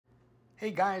Hey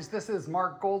guys, this is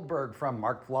Mark Goldberg from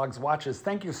Mark Vlogs Watches.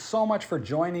 Thank you so much for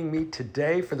joining me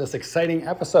today for this exciting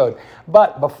episode.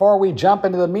 But before we jump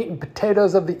into the meat and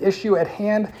potatoes of the issue at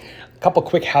hand, a couple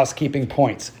quick housekeeping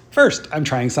points. First, I'm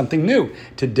trying something new.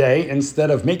 Today,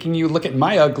 instead of making you look at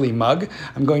my ugly mug,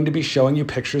 I'm going to be showing you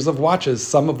pictures of watches,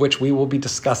 some of which we will be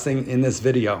discussing in this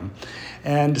video.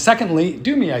 And secondly,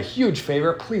 do me a huge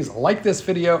favor, please like this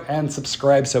video and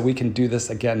subscribe so we can do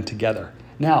this again together.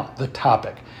 Now, the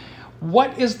topic.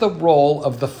 What is the role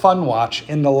of the fun watch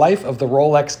in the life of the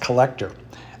Rolex collector?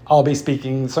 I'll be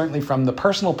speaking certainly from the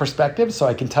personal perspective, so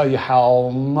I can tell you how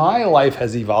my life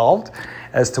has evolved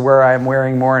as to where I'm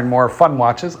wearing more and more fun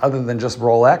watches other than just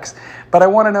Rolex. But I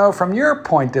want to know from your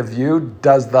point of view,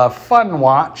 does the fun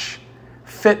watch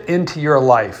fit into your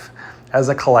life as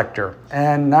a collector?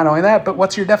 And not only that, but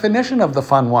what's your definition of the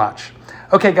fun watch?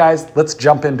 Okay guys, let's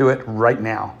jump into it right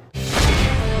now.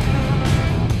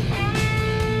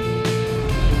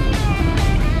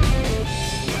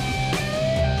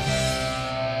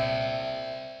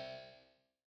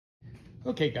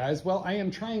 Okay guys, well, I am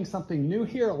trying something new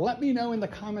here. Let me know in the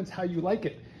comments how you like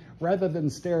it. Rather than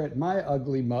stare at my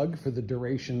ugly mug for the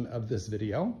duration of this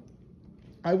video,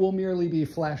 I will merely be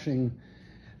flashing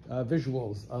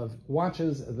visuals of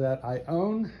watches that I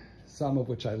own, some of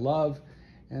which I love,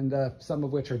 and some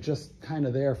of which are just kind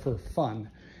of there for fun.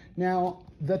 Now,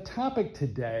 the topic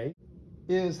today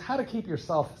is how to keep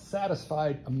yourself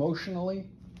satisfied emotionally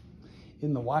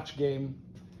in the watch game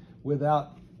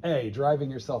without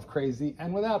driving yourself crazy,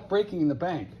 and without breaking the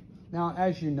bank. Now,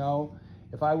 as you know,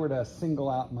 if I were to single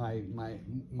out my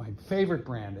favorite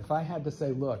brand, if I had to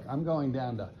say, look, I'm going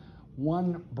down to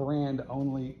one brand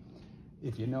only,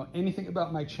 if you know anything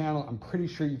about my channel, I'm pretty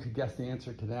sure you could guess the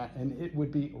answer to that, and it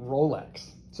would be Rolex.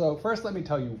 So first, let me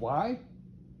tell you why,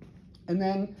 and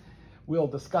then we'll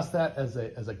discuss that as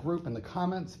a group in the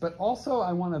comments, but also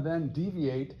I want to then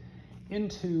deviate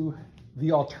into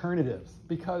the alternatives,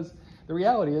 because the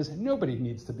reality is nobody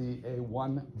needs to be a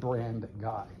one brand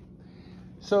guy.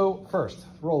 So first,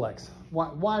 Rolex.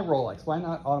 Why Rolex? Why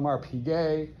not Audemars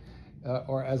Piguet?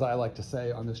 Or as I like to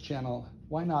say on this channel,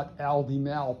 why not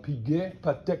Audemars Piguet,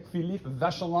 Patek Philippe,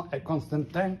 Vacheron et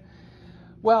Constantin?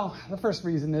 Well, the first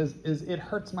reason is it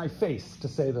hurts my face to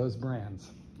say those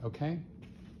brands, okay?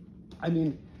 I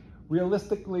mean,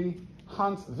 realistically,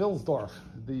 Hans Wilsdorf,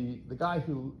 the guy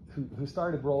who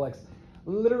started Rolex,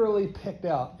 literally picked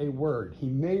out a word. He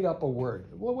made up a word.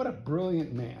 Well, what a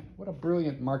brilliant man. What a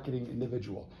brilliant marketing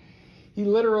individual. He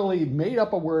literally made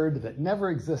up a word that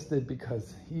never existed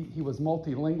because he was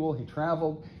multilingual, he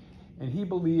traveled, and he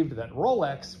believed that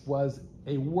Rolex was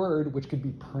a word which could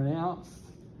be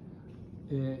pronounced,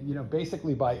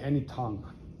 basically by any tongue.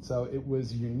 So it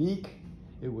was unique,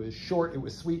 it was short, it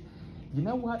was sweet. You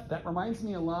know what? That reminds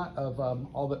me a lot of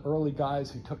all the early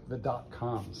guys who took the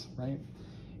 .coms, right?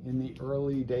 In the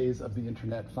early days of the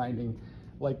internet, finding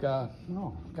like,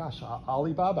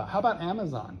 Alibaba. How about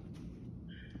Amazon?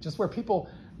 Just where people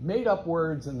made up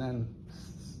words and then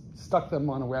stuck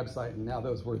them on a website, and now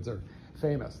those words are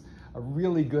famous. A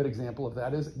really good example of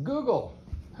that is Google.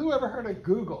 Who ever heard of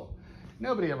Google?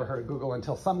 Nobody ever heard of Google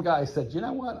until some guy said, you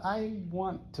know what? I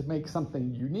want to make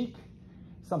something unique,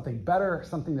 something better,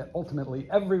 something that ultimately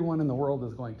everyone in the world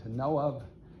is going to know of,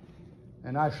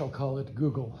 and I shall call it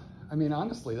Google. I mean,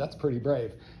 honestly, that's pretty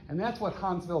brave. And that's what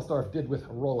Hans Wilsdorf did with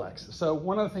Rolex. So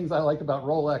one of the things I like about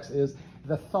Rolex is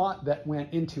the thought that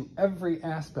went into every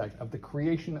aspect of the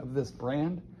creation of this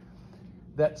brand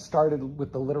that started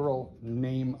with the literal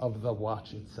name of the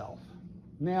watch itself.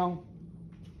 Now,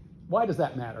 why does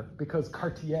that matter? Because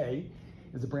Cartier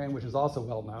is a brand which is also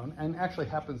well known and actually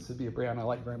happens to be a brand I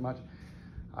like very much.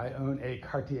 I own a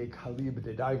Cartier Calibre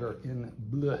de Diver in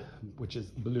bleu, which is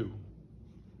blue.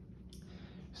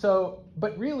 So,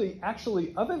 but really,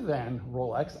 actually, other than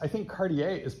Rolex, I think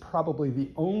Cartier is probably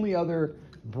the only other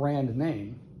brand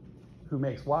name who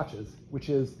makes watches, which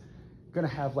is going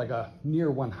to have like a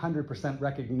near 100%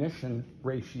 recognition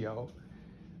ratio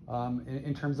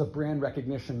in terms of brand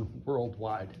recognition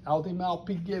worldwide. Audemars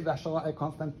Piguet, Vacheron et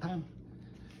Constantin,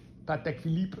 Patek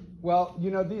Philippe. Well, you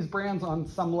know, these brands on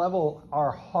some level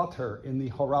are hotter in the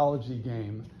horology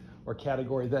game or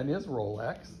category than is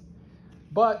Rolex,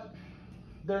 but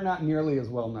they're not nearly as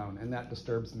well known, and that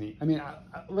disturbs me. I mean,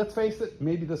 let's face it,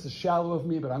 maybe this is shallow of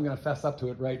me, but I'm going to fess up to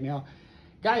it right now.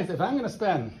 Guys, if I'm going to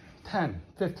spend 10,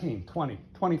 15, 20,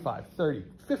 25, 30,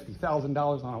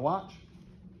 $50,000 on a watch,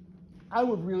 I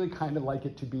would really kind of like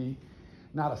it to be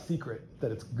not a secret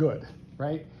that it's good,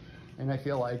 right? And I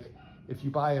feel like if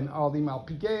you buy an Audemars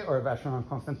Piguet or a Vacheron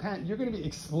Constantin, you're going to be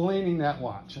explaining that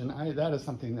watch, and that is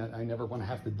something that I never want to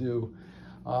have to do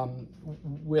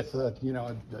with a,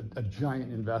 a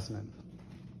giant investment.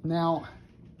 Now,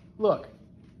 look,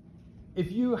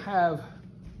 if you have,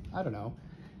 I don't know,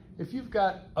 if you've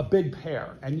got a big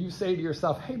pair and you say to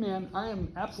yourself, hey man, I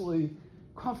am absolutely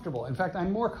comfortable. In fact,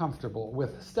 I'm more comfortable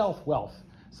with stealth wealth,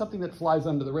 something that flies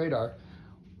under the radar.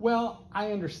 Well,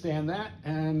 I understand that,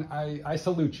 and I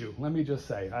salute you. Let me just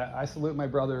say, I salute my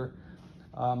brother,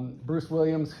 Bruce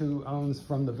Williams, who owns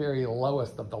from the very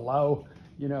lowest of the low,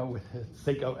 with his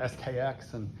Seiko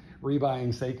SKX and rebuying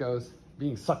Seikos,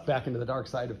 being sucked back into the dark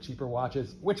side of cheaper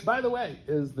watches, which, by the way,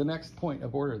 is the next point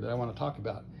of order that I want to talk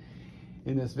about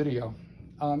in this video.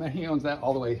 And he owns that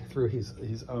all the way through.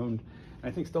 He's owned,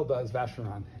 and I think still does,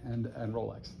 Vacheron and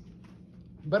Rolex.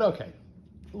 But okay,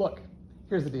 look,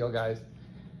 here's the deal, guys.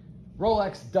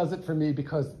 Rolex does it for me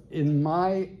because in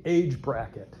my age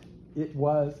bracket, it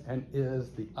was and is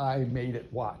the I made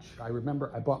it watch. I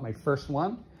remember I bought my first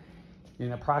one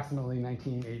in approximately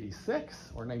 1986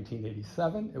 or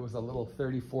 1987. It was a little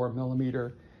 34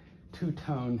 millimeter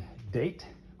two-tone date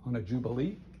on a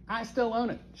Jubilee. I still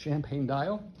own it, champagne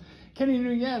dial. Kenny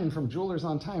Nguyen from Jewelers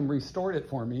on Time restored it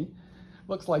for me.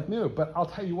 Looks like new, but I'll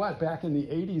tell you what, back in the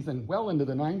 80s and well into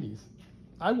the 90s,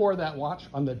 I wore that watch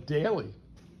on the daily.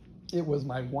 It was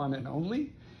my one and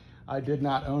only. I did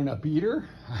not own a beater.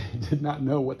 I did not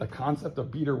know what the concept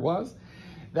of beater was.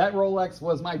 That Rolex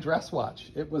was my dress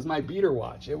watch. It was my beater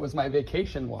watch. It was my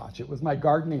vacation watch. It was my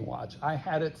gardening watch. I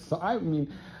had it, so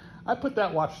I put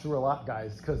that watch through a lot,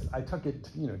 guys, because I took it,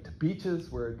 to beaches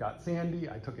where it got sandy.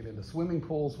 I took it into swimming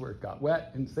pools where it got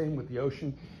wet, and same with the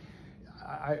ocean.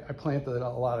 I planted a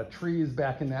lot of trees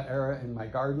back in that era in my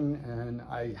garden, and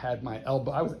I had I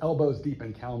was elbows deep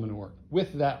in cow manure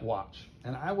with that watch.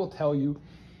 And I will tell you,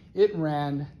 it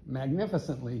ran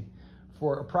magnificently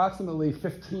for approximately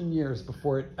 15 years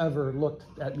before it ever looked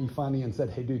at me funny and said,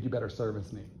 hey dude, you better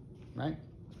service me, right?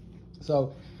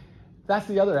 So that's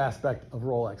the other aspect of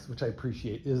Rolex, which I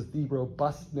appreciate, is the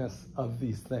robustness of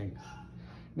these things.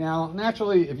 Now,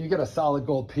 naturally, if you get a solid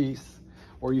gold piece,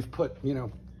 or you've put,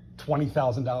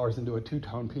 $20,000 into a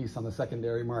two-tone piece on the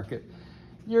secondary market,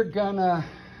 you're gonna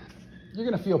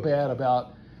feel bad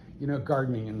about,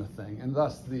 gardening in the thing, and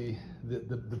thus the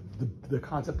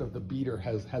concept of the beater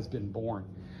has been born.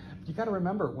 You got to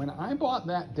remember, when I bought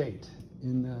that date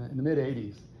in the mid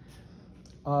 80s,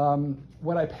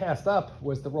 what I passed up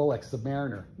was the Rolex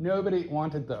Submariner. Nobody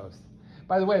wanted those.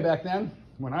 By the way, back then,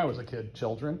 when I was a kid,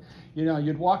 children,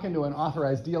 you'd walk into an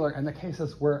authorized dealer and the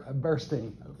cases were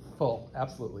bursting full,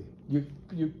 absolutely.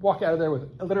 You walk out of there with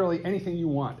literally anything you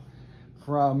want,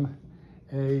 from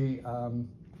a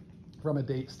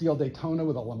steel Daytona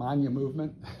with a Lamagna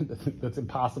movement that's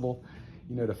impossible,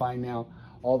 to find now,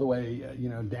 all the way,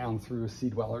 down through Sea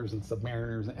Dwellers and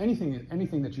Submariners, and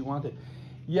anything that you wanted.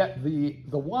 Yet the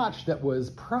watch that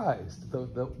was prized,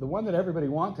 the one that everybody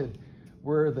wanted,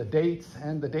 were the dates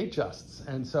and the date justs.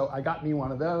 And so I got me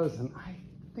one of those, and I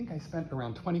think I spent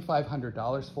around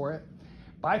 $2,500 for it,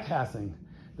 bypassing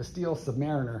the steel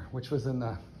Submariner, which was in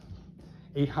the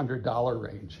 $800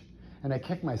 range. And I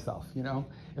kicked myself,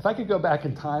 If I could go back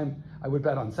in time, I would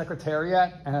bet on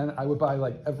Secretariat, and I would buy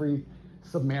like every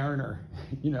Submariner,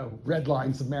 red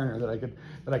line Submariner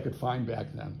that I could find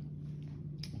back then.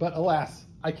 But alas,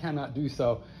 I cannot do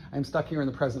so. I'm stuck here in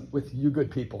the present with you good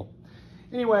people.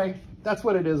 Anyway, that's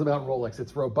what it is about Rolex.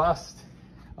 It's robust.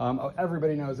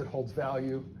 Everybody knows it holds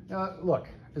value. Look,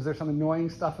 is there some annoying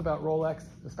stuff about Rolex,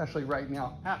 especially right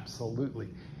now? Absolutely.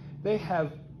 They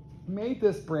have made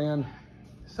this brand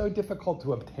so difficult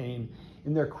to obtain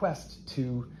in their quest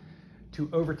to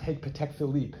overtake Patek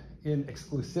Philippe in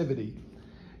exclusivity.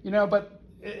 But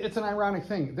it's an ironic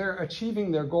thing. They're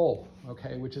achieving their goal,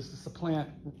 okay, which is to supplant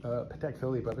Patek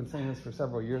Philippe. I've been saying this for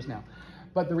several years now.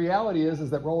 But the reality is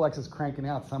that Rolex is cranking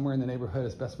out somewhere in the neighborhood,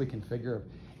 as best we can figure, of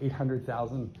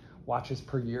 800,000 watches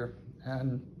per year.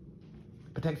 And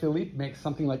Patek Philippe makes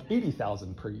something like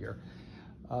 80,000 per year.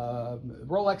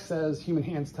 Rolex says human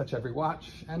hands touch every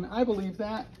watch, and I believe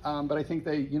that, but I think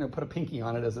they, put a pinky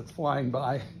on it as it's flying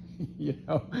by,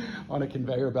 on a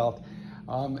conveyor belt.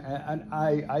 And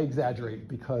I exaggerate,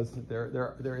 because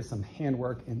there is some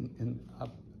handwork in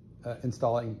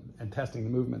installing and testing the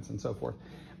movements and so forth.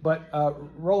 But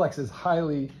Rolex is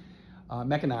highly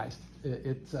mechanized.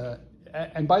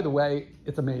 And by the way,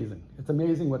 it's amazing. It's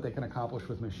amazing what they can accomplish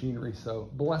with machinery. So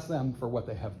bless them for what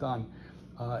they have done.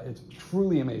 It's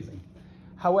truly amazing.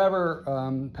 However,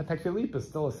 Patek Philippe is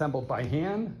still assembled by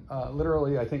hand.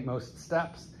 Literally, I think most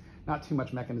steps, not too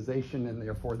much mechanization, and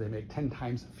therefore they make 10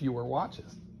 times fewer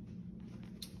watches.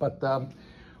 But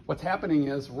what's happening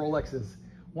is Rolex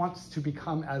wants to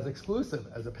become as exclusive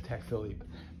as a Patek Philippe.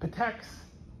 Pateks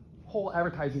whole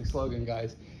advertising slogan,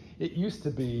 guys, it used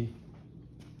to be,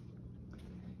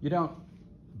 you don't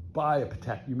buy a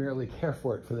Patek, you merely care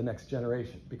for it for the next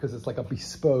generation, because it's like a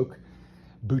bespoke,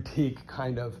 boutique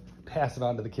kind of pass it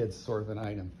on to the kids sort of an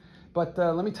item. But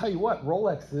let me tell you what,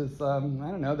 Rolex is, I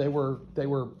don't know, they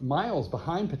were miles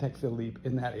behind Patek Philippe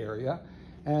in that area.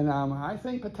 And I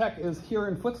think Patek is here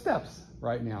in footsteps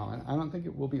right now. And I don't think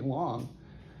it will be long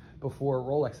before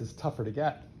Rolex is tougher to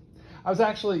get. I was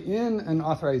actually in an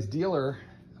authorized dealer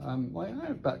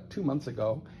about 2 months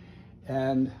ago,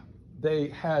 and they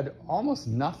had almost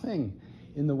nothing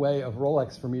in the way of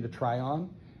Rolex for me to try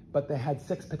on, but they had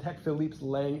 6 Patek Philippe's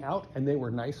laying out, and they were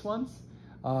nice ones.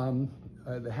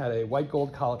 They had a white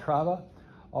gold Calatrava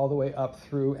all the way up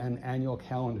through an annual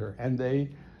calendar. And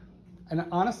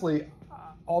honestly,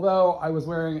 although I was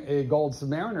wearing a gold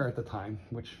Submariner at the time,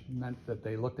 which meant that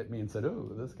they looked at me and said, oh,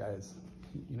 this guy's,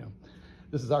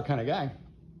 this is our kind of guy.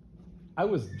 I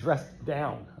was dressed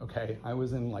down, okay? I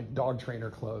was in like dog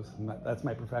trainer clothes, and that's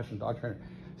my profession, dog trainer.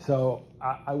 So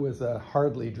I was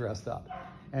hardly dressed up.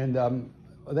 And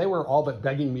they were all but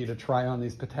begging me to try on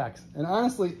these Pateks. And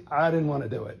honestly, I didn't want to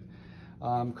do it.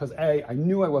 Because I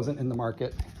knew I wasn't in the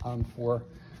market for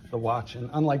the watch. And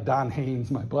unlike Don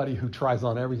Haynes, my buddy who tries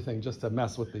on everything just to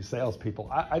mess with these salespeople,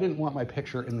 I didn't want my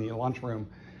picture in the lunchroom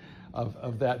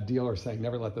of that dealer saying,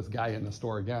 never let this guy in the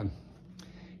store again.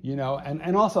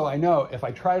 And also I know if I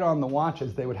tried on the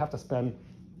watches, they would have to spend,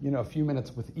 a few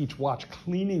minutes with each watch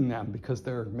cleaning them because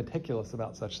they're meticulous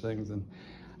about such things. And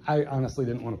I honestly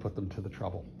didn't want to put them to the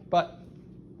trouble. But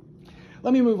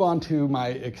let me move on to my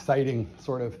exciting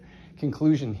sort of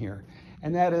conclusion here,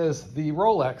 and that is the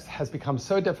Rolex has become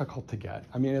so difficult to get.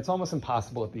 I mean, it's almost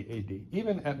impossible at the AD.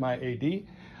 Even at my AD,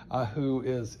 who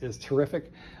is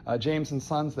terrific, James &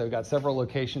 Sons, they've got several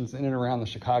locations in and around the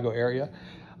Chicago area.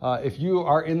 If you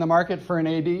are in the market for an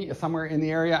AD somewhere in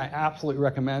the area, I absolutely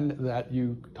recommend that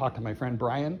you talk to my friend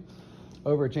Brian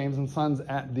over at James & Sons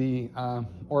at the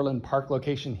Orland Park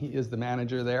location. He is the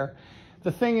manager there.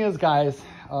 The thing is, guys,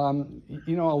 a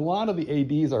lot of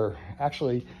the ADs are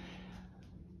actually,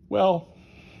 well,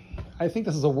 I think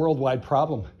this is a worldwide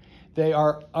problem. They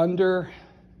are under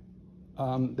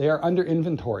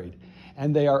inventoried,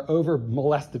 and they are over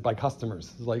molested by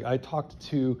customers. Like I talked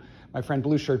to my friend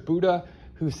Blue Shirt Buddha,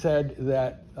 who said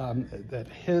that that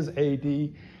his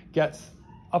AD gets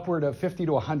upward of 50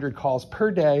 to 100 calls per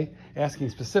day, asking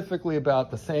specifically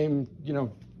about the same,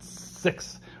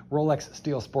 6 Rolex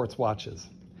steel sports watches.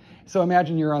 So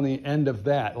imagine you're on the end of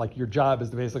that. Like your job is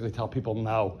to basically tell people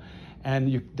no.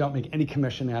 And you don't make any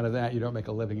commission out of that. You don't make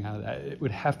a living out of that. It would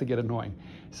have to get annoying.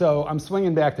 So I'm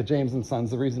swinging back to James &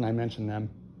 Sons. The reason I mention them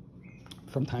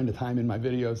from time to time in my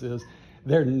videos is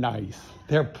they're nice.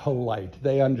 They're polite.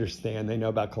 They understand. They know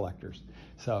about collectors.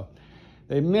 So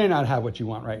they may not have what you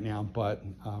want right now, but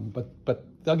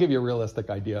they'll give you a realistic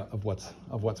idea of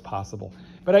what's possible.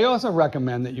 But I also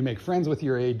recommend that you make friends with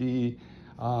your AD.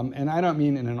 And I don't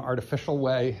mean in an artificial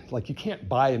way, like you can't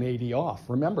buy an AD off.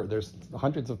 Remember, there's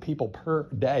hundreds of people per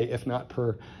day, if not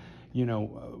per,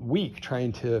 week,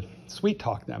 trying to sweet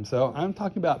talk them. So I'm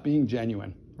talking about being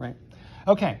genuine, right?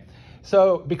 Okay,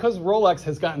 so because Rolex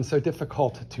has gotten so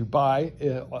difficult to buy,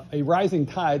 a rising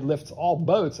tide lifts all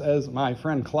boats, as my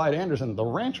friend Clyde Anderson, the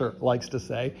rancher, likes to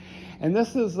say. And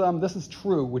this is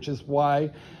true, which is why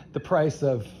the price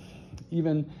of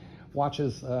even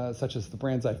watches such as the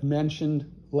brands I've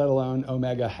mentioned, let alone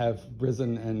Omega, have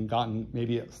risen and gotten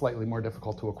maybe slightly more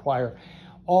difficult to acquire.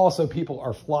 Also, people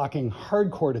are flocking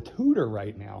hardcore to Tudor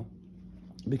right now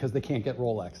because they can't get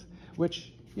Rolex,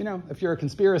 which, if you're a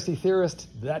conspiracy theorist,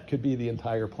 that could be the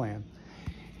entire plan.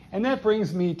 And that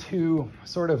brings me to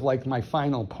sort of like my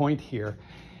final point here,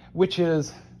 which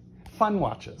is fun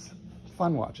watches.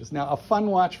 Fun watches. Now, a fun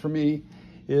watch for me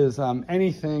is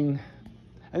anything,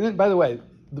 and then, by the way,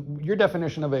 your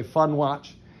definition of a fun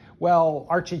watch, well,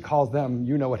 Archie calls them,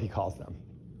 what he calls them.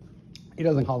 He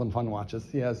doesn't call them fun watches.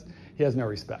 He has no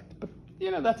respect. But,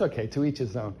 that's okay, to each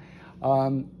his own.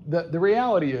 The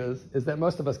reality is that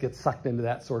most of us get sucked into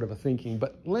that sort of a thinking,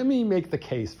 but let me make the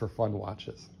case for fun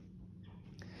watches.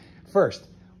 First,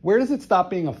 where does it stop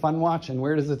being a fun watch and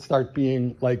where does it start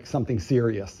being like something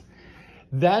serious?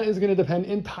 That is going to depend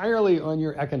entirely on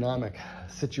your economic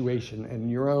situation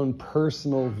and your own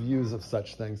personal views of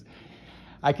such things.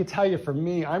 I could tell you, for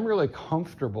me, I'm really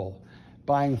comfortable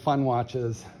buying fun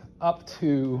watches up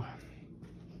to,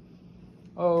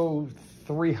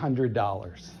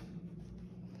 $300.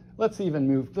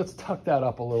 Let's tuck that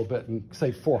up a little bit and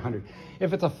say $400.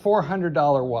 If it's a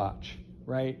 $400 watch,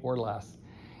 right, or less,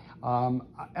 am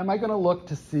I going to look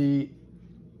to see,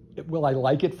 will I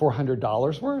like it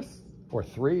 $400 worth? or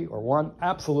 3 or 1?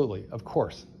 Absolutely, of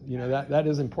course. You know, that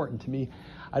is important to me.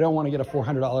 I don't want to get a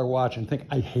 $400 watch and think,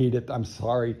 I hate it, I'm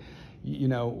sorry. You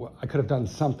know, I could have done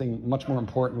something much more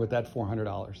important with that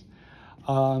 $400.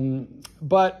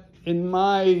 But in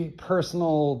my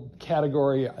personal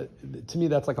category, to me,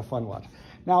 that's like a fun watch.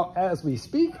 Now, as we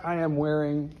speak, I am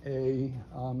wearing a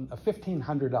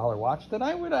 $1,500 watch that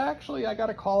I would actually, I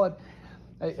gotta call it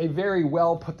a very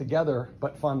well put together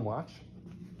but fun watch.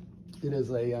 It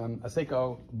is a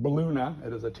Seiko Luna.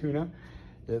 It is a tuna.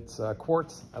 It's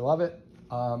quartz. I love it.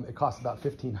 It costs about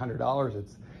 $1,500.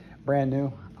 It's brand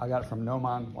new. I got it from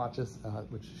Nomon Watches,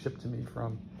 which shipped to me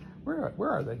from, where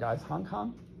are they, guys? Hong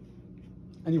Kong?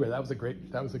 Anyway, that was a great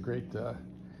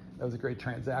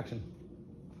transaction.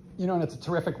 You know, and it's a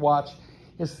terrific watch.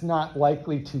 It's not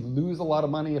likely to lose a lot of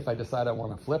money if I decide I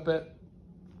want to flip it.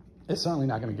 It's certainly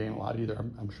not going to gain a lot either.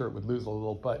 I'm sure it would lose a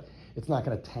little, but it's not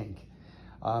going to tank.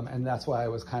 And that's why I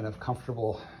was kind of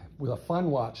comfortable with a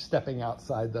fun watch stepping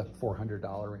outside the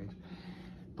 $400 range.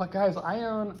 But guys, I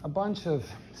own a bunch of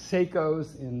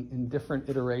Seikos in different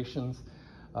iterations,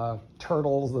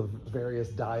 turtles of various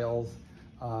dials.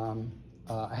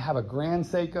 I have a Grand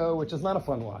Seiko, which is not a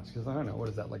fun watch because I don't know, what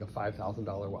is that, like a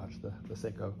 $5,000 watch, the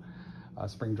Seiko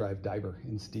spring drive diver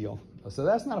in steel. So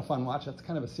that's not a fun watch, that's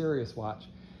kind of a serious watch.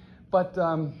 But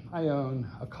I own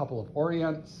a couple of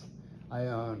Orients, I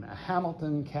own a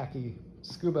Hamilton khaki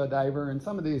scuba diver, and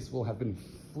some of these will have been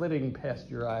flitting past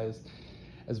your eyes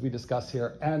as we discuss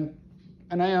here. And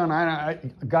I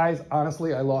own, guys,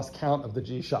 honestly, I lost count of the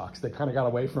G-Shocks. They kind of got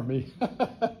away from me.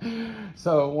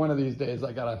 So one of these days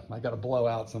I gotta blow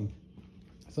out some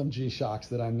G-Shocks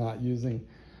that I'm not using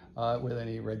with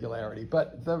any regularity.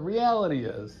 But the reality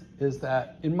is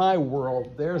that in my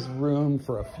world, there's room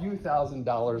for a few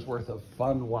 $1,000s worth of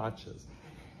fun watches.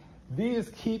 These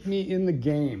keep me in the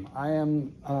game. I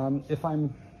am, oh,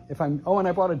 and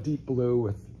I bought a deep blue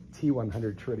with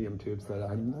T100 tritium tubes that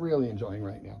I'm really enjoying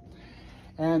right now.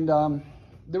 And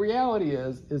the reality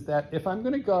is that if I'm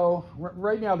gonna go,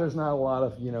 right now there's not a lot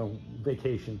of, you know,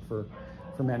 vacation for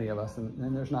many of us,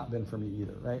 and there's not been for me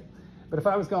either, right? But if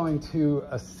I was going to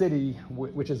a city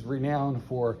which is renowned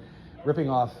for ripping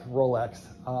off Rolex,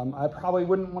 I probably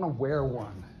wouldn't want to wear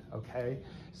one, okay?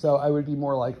 So I would be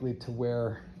more likely to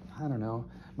wear, I don't know,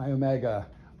 my Omega,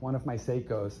 one of my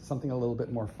Seikos, something a little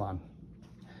bit more fun.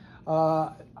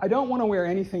 I don't want to wear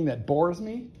anything that bores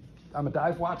me. I'm a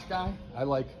dive watch guy. I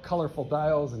like colorful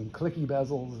dials and clicky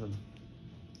bezels, and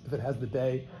if it has the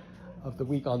day of the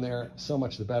week on there, so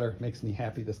much the better. It makes me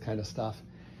happy, this kind of stuff.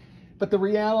 But the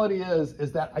reality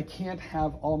is that I can't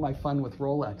have all my fun with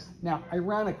Rolex. Now,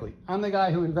 ironically, I'm the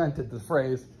guy who invented the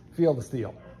phrase, feel the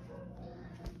steel.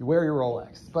 You wear your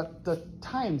Rolex. But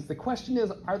the question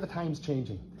is, are the times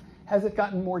changing? Has it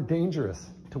gotten more dangerous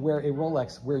to wear a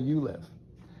Rolex where you live?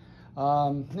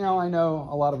 Now, I know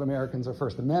a lot of Americans are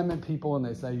First Amendment people, and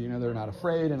they say, you know, they're not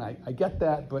afraid, and I get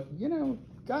that, but, you know,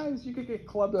 guys, you could get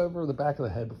clubbed over the back of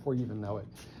the head before you even know it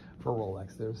for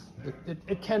Rolex.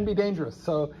 It can be dangerous.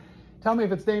 So tell me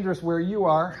if it's dangerous where you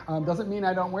are. Doesn't mean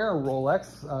I don't wear a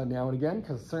Rolex now and again,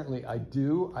 because certainly I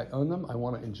do. I own them. I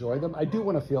want to enjoy them. I do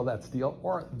want to feel that steel,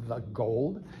 or the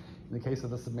gold, in the case of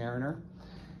the Submariner.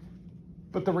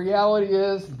 But the reality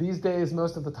is, these days,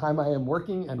 most of the time I am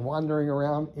working and wandering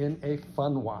around in a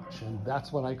fun watch, and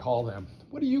that's what I call them.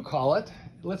 What do you call it?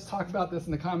 Let's talk about this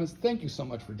in the comments. Thank you so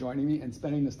much for joining me and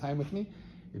spending this time with me.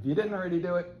 If you didn't already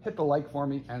do it, hit the like for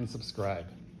me and subscribe.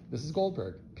 This is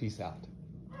Goldberg. Peace out.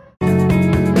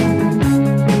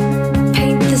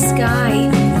 Paint the sky.